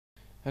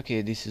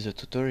Okay, this is a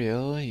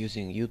tutorial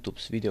using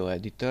YouTube's video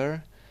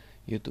editor.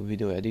 YouTube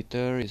video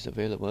editor is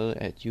available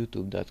at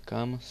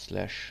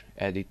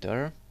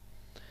youtube.com/editor.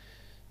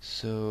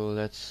 So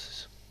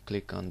let's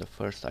click on the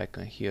first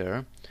icon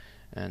here,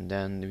 and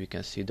then we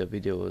can see the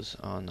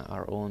videos on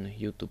our own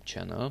YouTube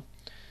channel.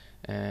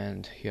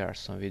 And here are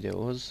some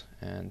videos,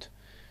 and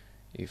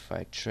if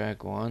I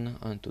drag one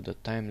onto the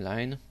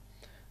timeline,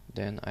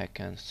 then I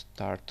can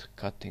start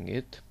cutting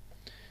it.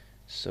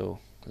 So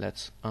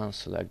let's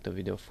unselect the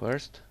video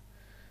first.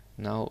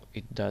 Now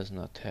it does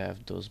not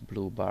have those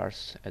blue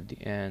bars at the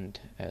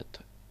end at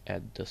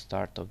the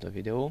start of the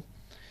video,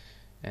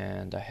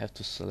 and I have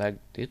to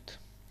select it.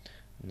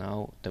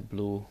 Now the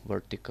blue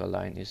vertical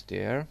line is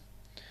there.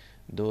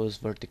 Those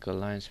vertical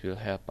lines will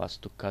help us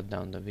to cut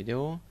down the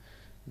video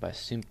by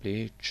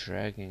simply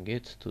dragging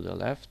it to the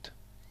left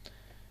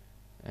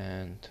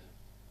and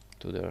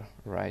to the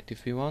right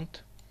if we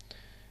want.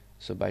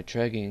 So by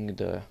dragging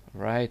the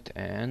right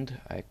end,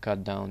 I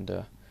cut down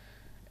the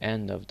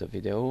end of the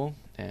video,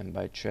 and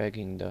by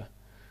dragging the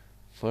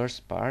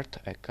first part,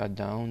 I cut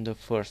down the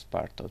first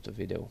part of the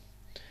video.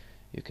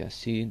 You can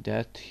see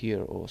that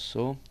here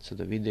also. So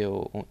the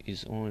video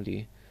is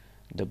only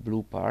the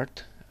blue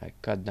part. I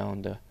cut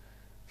down the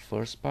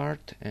first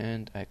part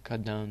and I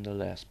cut down the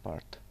last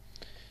part.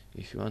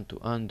 If you want to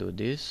undo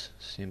this,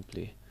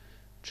 simply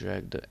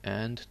drag the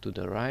end to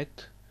the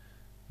right.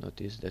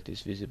 Notice that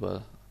is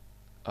visible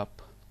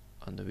up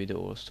on the video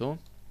also.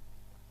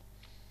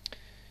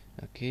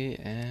 Okay,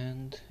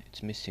 and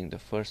it's missing the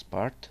first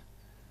part,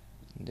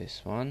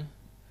 this one,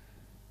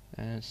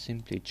 and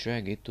simply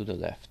drag it to the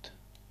left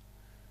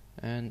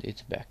and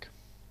it's back.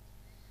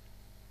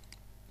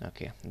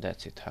 Okay,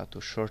 that's it, how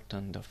to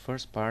shorten the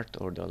first part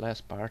or the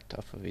last part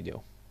of a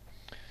video.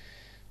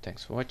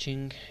 Thanks for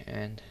watching,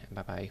 and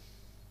bye bye.